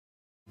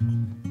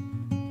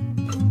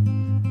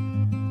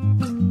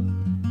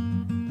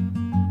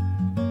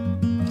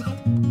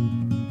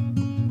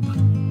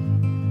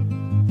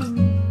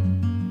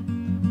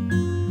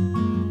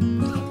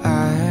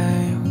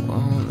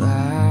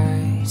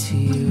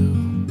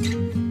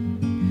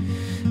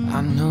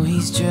I know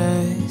he's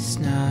just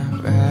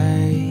not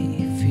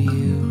right for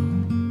you.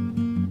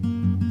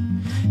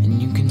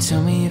 And you can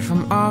tell me if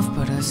I'm off,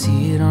 but I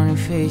see it on your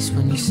face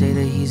when you say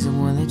that he's the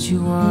one that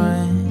you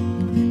want.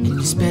 And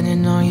you're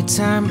spending all your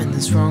time in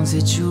this wrong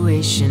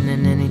situation,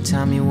 and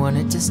anytime you want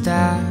it to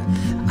stop,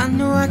 I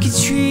know I could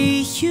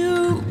treat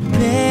you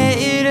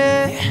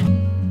better.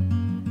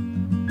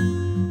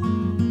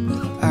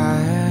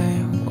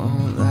 I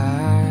won't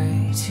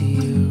lie to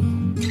you.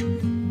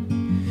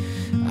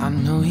 I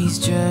know he's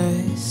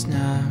just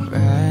not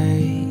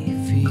right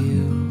for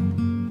you.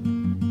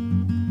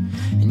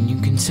 And you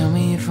can tell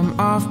me if I'm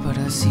off, but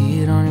I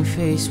see it on your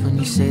face when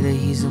you say that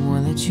he's the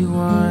one that you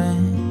want.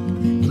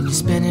 And you're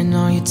spending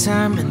all your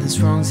time in this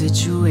wrong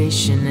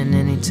situation, and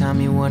anytime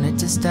you want it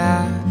to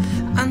stop,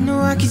 I know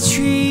I could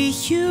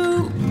treat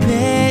you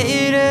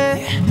better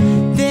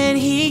than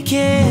he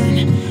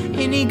can.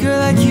 Any girl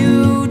like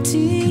you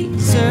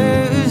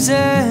deserves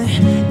a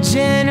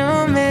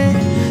gentleman.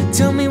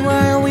 Tell me,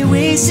 why are we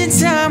wasting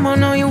time? I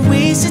know you're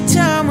wasting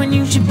time when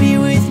you